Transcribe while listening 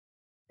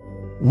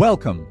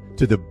Welcome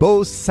to the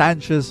Bo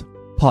Sanchez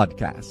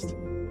podcast.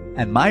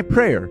 And my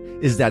prayer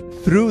is that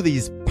through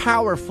these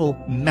powerful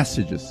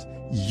messages,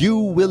 you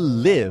will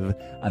live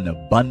an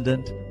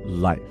abundant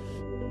life.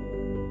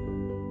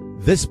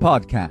 This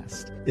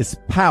podcast is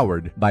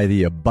powered by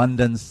the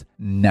Abundance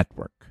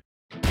Network.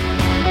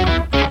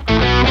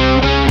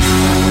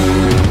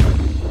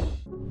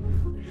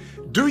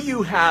 Do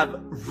you have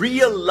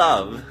real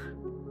love,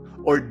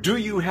 or do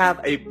you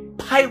have a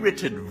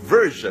pirated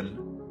version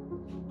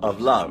of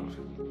love?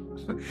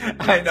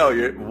 I know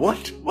you're,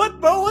 what,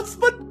 Bo?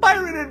 What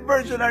pirated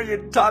version are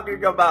you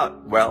talking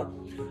about? Well,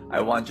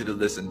 I want you to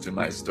listen to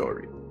my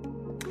story.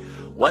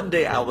 One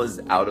day I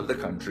was out of the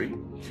country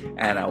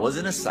and I was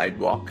in a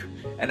sidewalk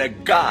and a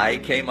guy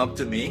came up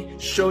to me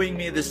showing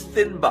me this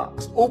thin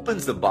box,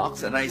 opens the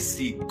box and I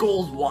see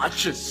gold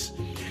watches.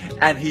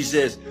 And he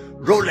says,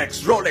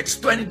 Rolex,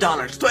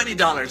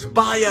 $20,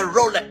 buy a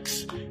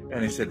Rolex.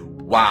 And I said,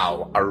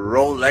 wow, a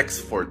Rolex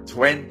for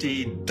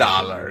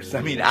 $20.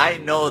 I mean, I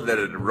know that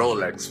a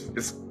Rolex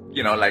is,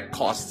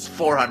 costs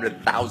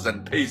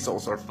 400,000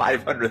 pesos or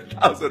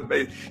 500,000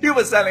 pesos. He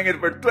was selling it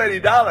for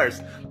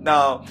 $20.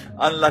 Now,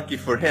 unlucky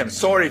for him,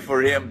 sorry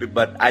for him,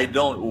 but I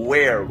don't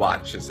wear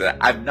watches.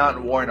 I've not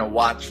worn a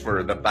watch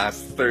for the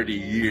past 30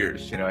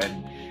 years,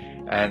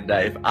 and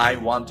if I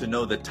want to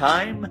know the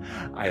time,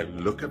 I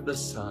look at the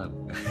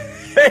sun.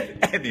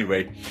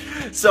 Anyway,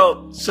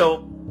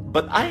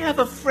 but I have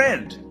a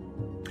friend.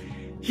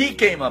 He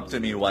came up to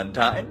me one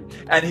time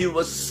and he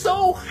was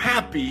so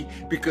happy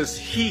because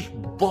he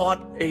bought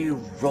a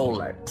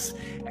Rolex.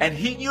 And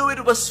he knew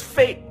it was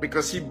fake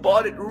because he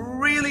bought it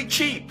really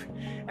cheap.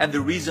 And the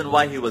reason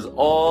why he was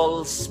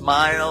all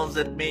smiles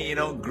at me,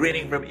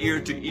 grinning from ear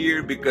to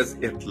ear, because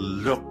it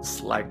looks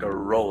like a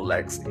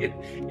Rolex.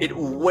 It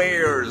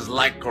wears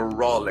like a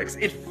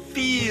Rolex. It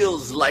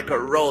feels like a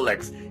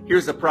Rolex.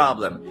 Here's the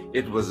problem.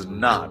 It was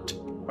not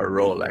a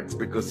Rolex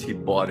because he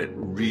bought it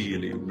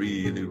really,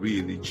 really,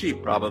 really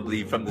cheap,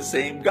 probably from the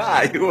same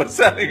guy who was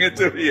selling it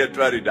to me at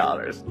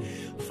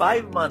 $20.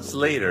 5 months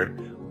later,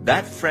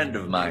 that friend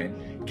of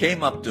mine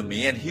came up to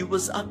me and he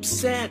was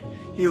upset.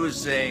 He was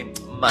saying,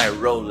 my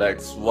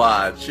Rolex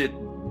watch, it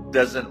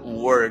doesn't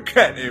work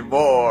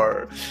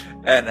anymore.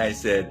 And I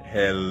said,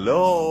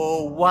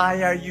 hello,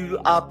 why are you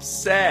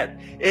upset?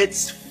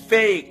 It's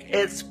fake,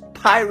 it's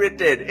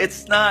pirated,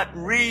 it's not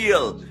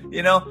real.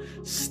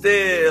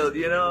 Still,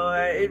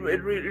 it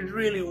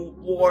really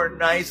wore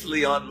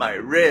nicely on my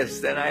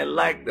wrist, and I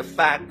liked the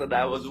fact that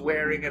I was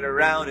wearing it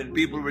around and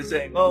people were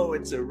saying, oh,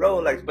 it's a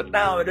Rolex, but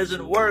now it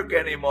doesn't work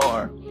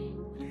anymore.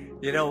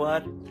 You know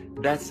what?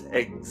 That's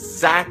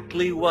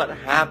exactly what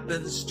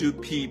happens to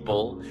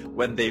people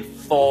when they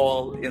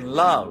fall in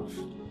love.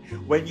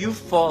 When you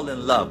fall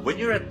in love, when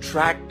you're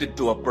attracted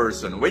to a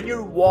person, when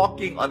you're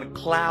walking on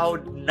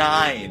cloud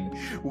 9,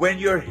 when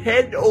you're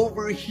head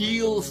over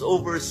heels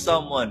over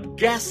someone,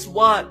 guess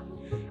what?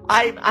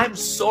 I'm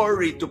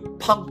sorry to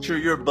puncture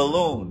your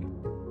balloon.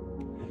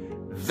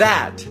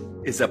 That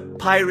is a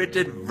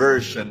pirated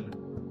version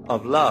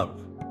of love.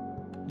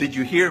 Did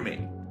you hear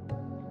me?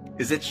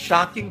 Is it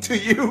shocking to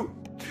you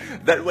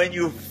that when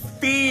you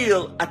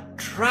feel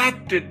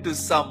attracted to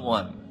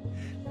someone,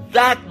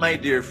 that, my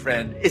dear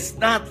friend, is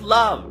not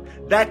love.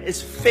 That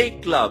is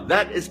fake love.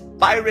 That is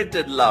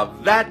pirated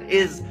love. That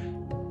is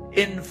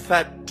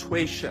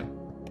infatuation.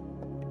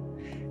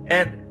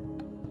 And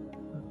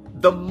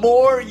the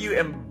more you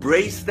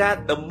embrace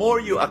that, the more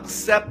you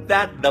accept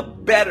that, the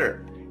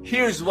better.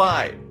 Here's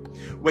why.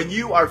 When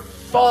you are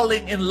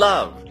falling in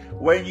love,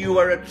 when you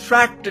are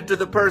attracted to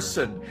the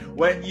person,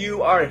 when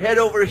you are head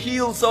over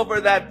heels over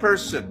that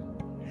person,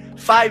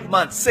 5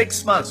 months,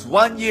 6 months,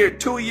 1 year,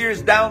 2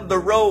 years down the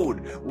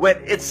road,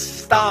 when it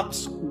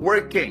stops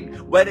working,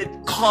 when it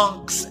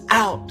conks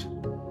out,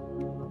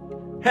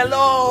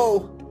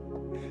 hello,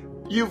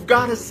 you've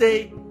got to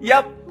say,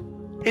 yep,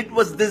 it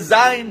was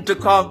designed to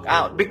conk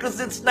out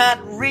because it's not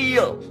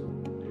real.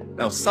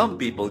 Now, some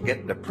people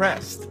get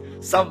depressed.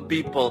 Some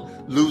people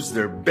lose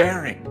their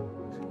bearing.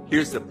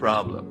 Here's the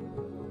problem.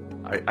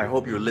 I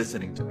hope you're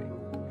listening to me.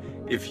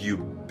 If you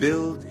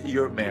build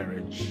your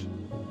marriage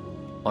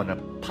on a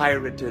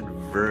pirated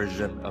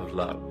version of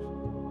love,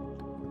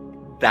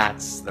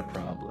 that's the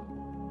problem.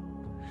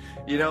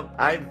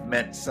 I've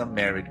met some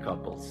married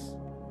couples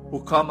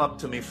who come up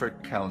to me for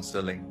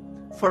counseling,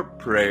 for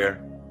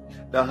prayer.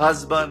 The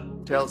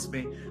husband tells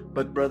me,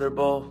 but Brother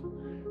Bo,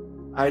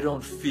 I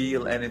don't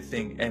feel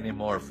anything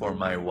anymore for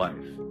my wife.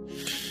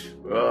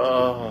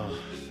 Oh,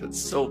 it's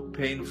so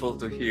painful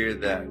to hear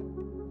that.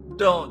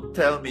 Don't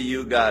tell me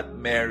you got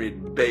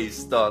married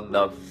based on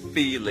the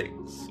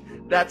feelings.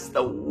 That's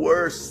the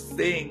worst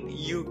thing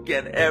you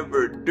can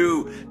ever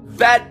do.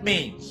 That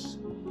means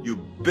you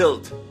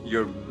built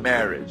your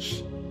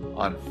marriage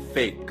on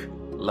fake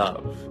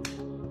love.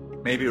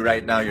 Maybe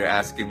right now you're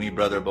asking me,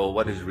 Brother Bo,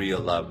 what is real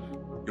love?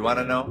 You want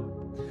to know?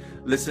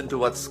 Listen to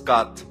what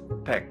Scott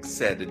Peck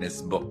said in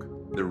his book,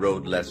 The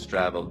Road Less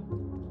Traveled.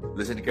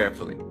 Listen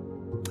carefully.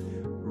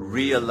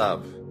 Real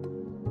love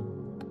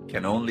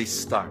can only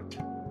start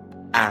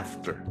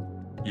after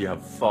you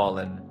have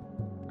fallen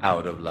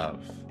out of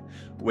love.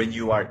 When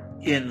you are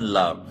in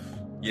love,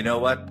 you know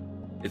what?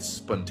 It's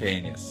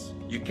spontaneous.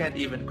 You can't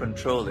even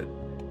control it.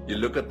 You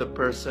look at the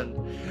person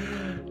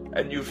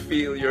and you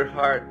feel your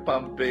heart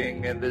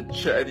pumping, and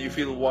you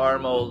feel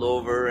warm all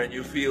over, and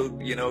you feel,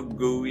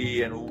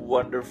 gooey and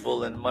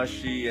wonderful and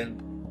mushy,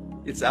 and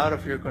it's out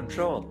of your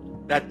control.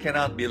 That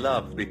cannot be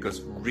love,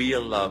 because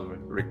real love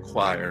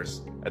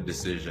requires a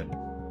decision.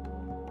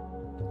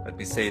 Let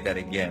me say that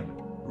again.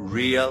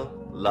 Real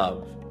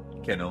love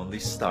can only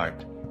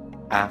start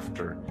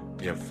after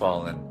you have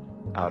fallen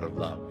out of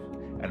love.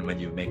 And when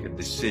you make a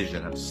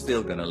decision, I'm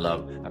still going to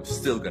love, I'm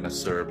still going to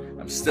serve,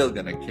 I'm still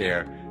going to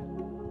care,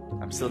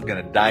 I'm still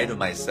going to die to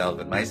myself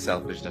and my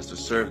selfishness to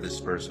serve this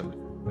person,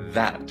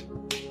 that,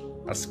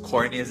 as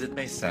corny as it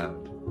may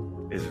sound,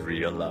 is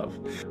real love.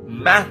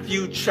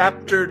 Matthew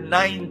chapter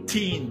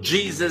 19,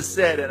 Jesus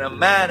said, "And a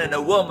man and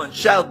a woman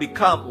shall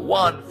become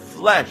one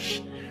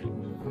flesh."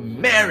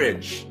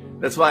 Marriage.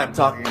 That's why I'm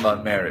talking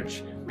about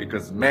marriage,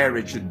 because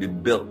marriage should be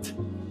built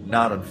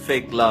not on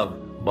fake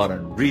love, but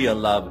on real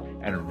love.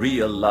 And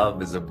real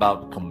love is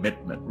about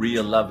commitment.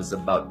 Real love is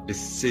about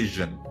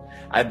decision.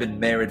 I've been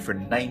married for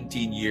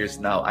 19 years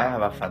now. I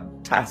have a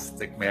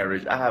fantastic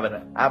marriage. I have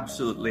an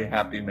absolutely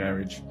happy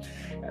marriage.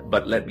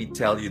 But let me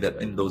tell you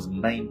that in those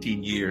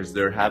 19 years,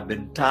 there have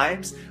been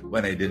times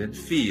when I didn't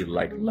feel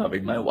like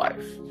loving my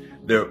wife.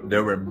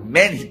 There were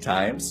many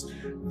times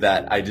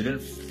that I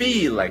didn't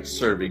feel like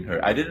serving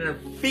her. I didn't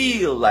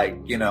feel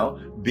like,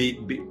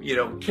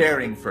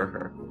 caring for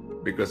her.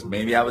 Because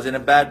maybe I was in a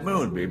bad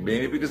mood,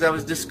 maybe because I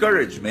was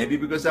discouraged, maybe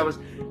because I was...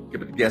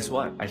 But guess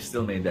what? I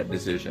still made that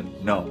decision.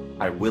 No,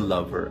 I will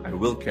love her, I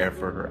will care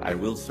for her, I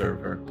will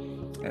serve her.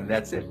 And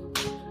that's it.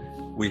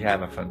 We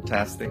have a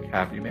fantastic,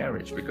 happy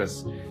marriage,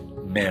 because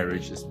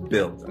marriage is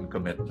built on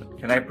commitment.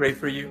 Can I pray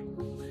for you?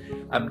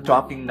 I'm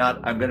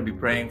going to be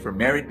praying for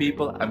married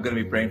people. I'm going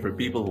to be praying for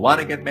people who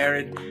want to get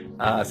married,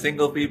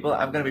 single people.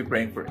 I'm going to be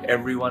praying for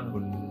everyone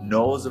who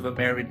knows of a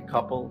married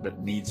couple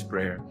that needs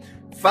prayer.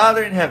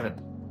 Father in heaven,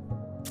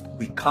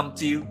 we come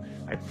to you.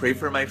 I pray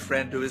for my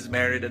friend who is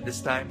married at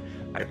this time.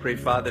 I pray,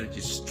 Father, that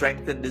you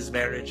strengthen this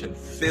marriage and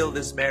fill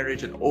this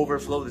marriage and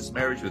overflow this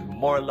marriage with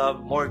more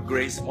love, more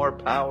grace, more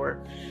power,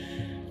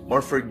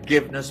 more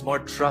forgiveness, more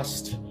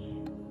trust,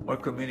 more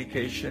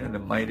communication, in the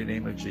mighty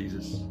name of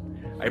Jesus.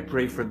 I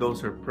pray for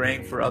those who are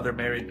praying for other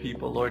married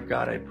people. Lord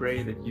God, I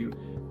pray that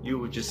you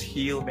would just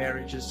heal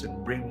marriages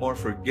and bring more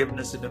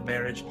forgiveness into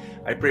marriage.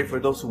 I pray for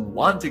those who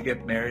want to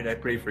get married. I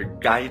pray for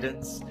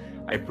guidance.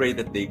 I pray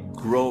that they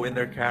grow in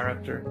their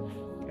character,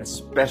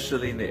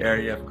 especially in the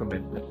area of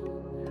commitment.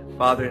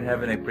 Father in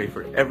heaven, I pray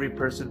for every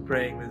person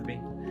praying with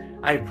me.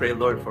 I pray,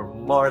 Lord, for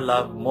more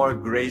love, more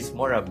grace,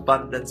 more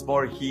abundance,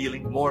 more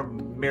healing, more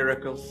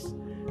miracles.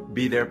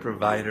 Be their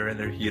provider and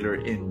their healer.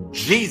 In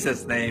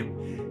Jesus'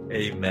 name,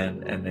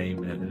 amen and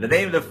amen. In the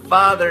name of the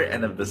Father,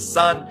 and of the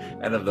Son,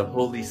 and of the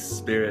Holy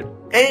Spirit.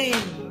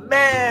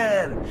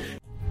 Amen!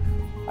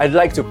 I'd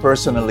like to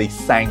personally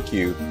thank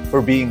you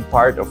for being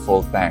part of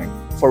Full Tank,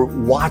 for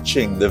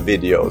watching the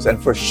videos,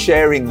 and for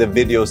sharing the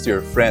videos to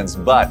your friends.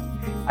 But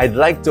I'd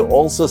like to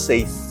also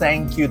say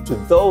thank you to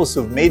those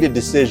who've made a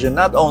decision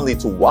not only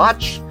to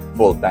watch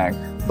Full Tank,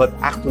 but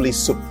actually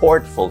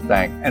support Full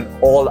Tank and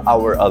all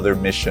our other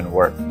mission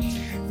work.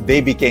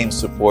 They became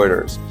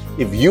supporters.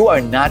 If you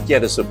are not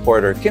yet a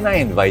supporter, can I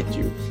invite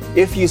you?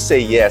 If you say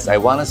yes, I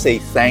want to say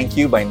thank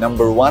you by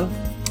number one,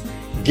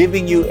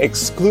 giving you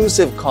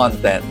exclusive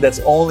content that's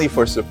only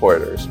for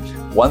supporters.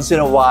 Once in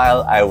a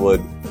while, I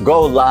would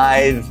go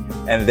live,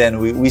 and then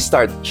we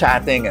start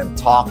chatting and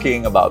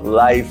talking about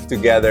life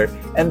together.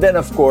 And then,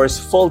 of course,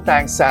 Full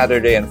Tank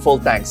Saturday and Full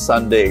Tank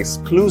Sunday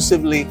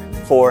exclusively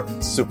for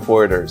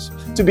supporters.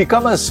 To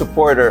become a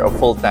supporter of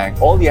Full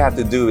Tank, all you have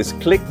to do is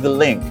click the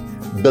link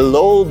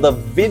below the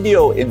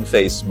video in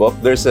Facebook.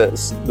 There's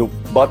the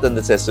button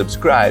that says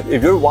subscribe.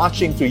 If you're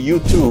watching through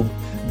YouTube,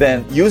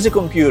 then use a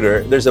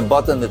computer. There's a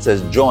button that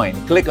says join.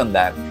 Click on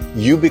that.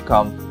 You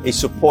become a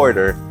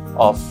supporter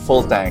of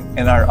Full Tank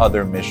and our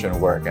other mission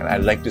work. And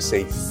I'd like to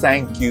say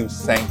thank you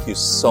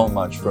so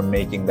much for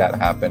making that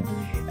happen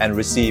and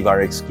receive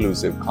our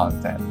exclusive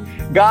content.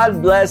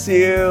 God bless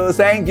you.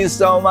 Thank you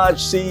so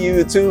much. See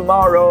you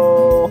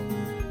tomorrow.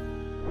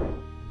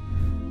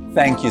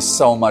 Thank you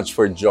so much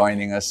for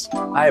joining us.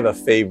 I have a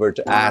favor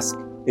to ask.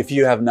 If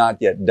you have not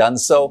yet done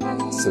so,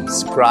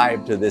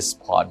 subscribe to this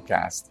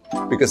podcast,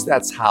 because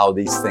that's how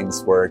these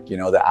things work,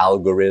 the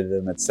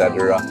algorithm,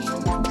 etc.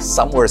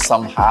 Somewhere,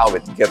 somehow,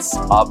 it gets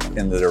up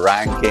in the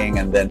ranking,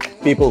 and then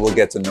people will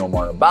get to know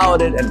more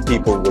about it, and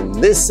people will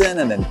listen,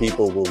 and then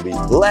people will be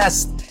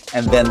blessed,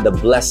 and then the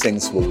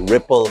blessings will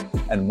ripple,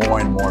 and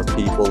more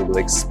people will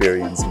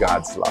experience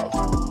God's love.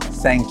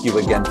 Thank you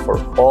again for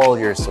all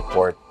your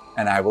support,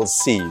 and I will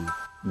see you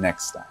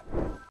next time.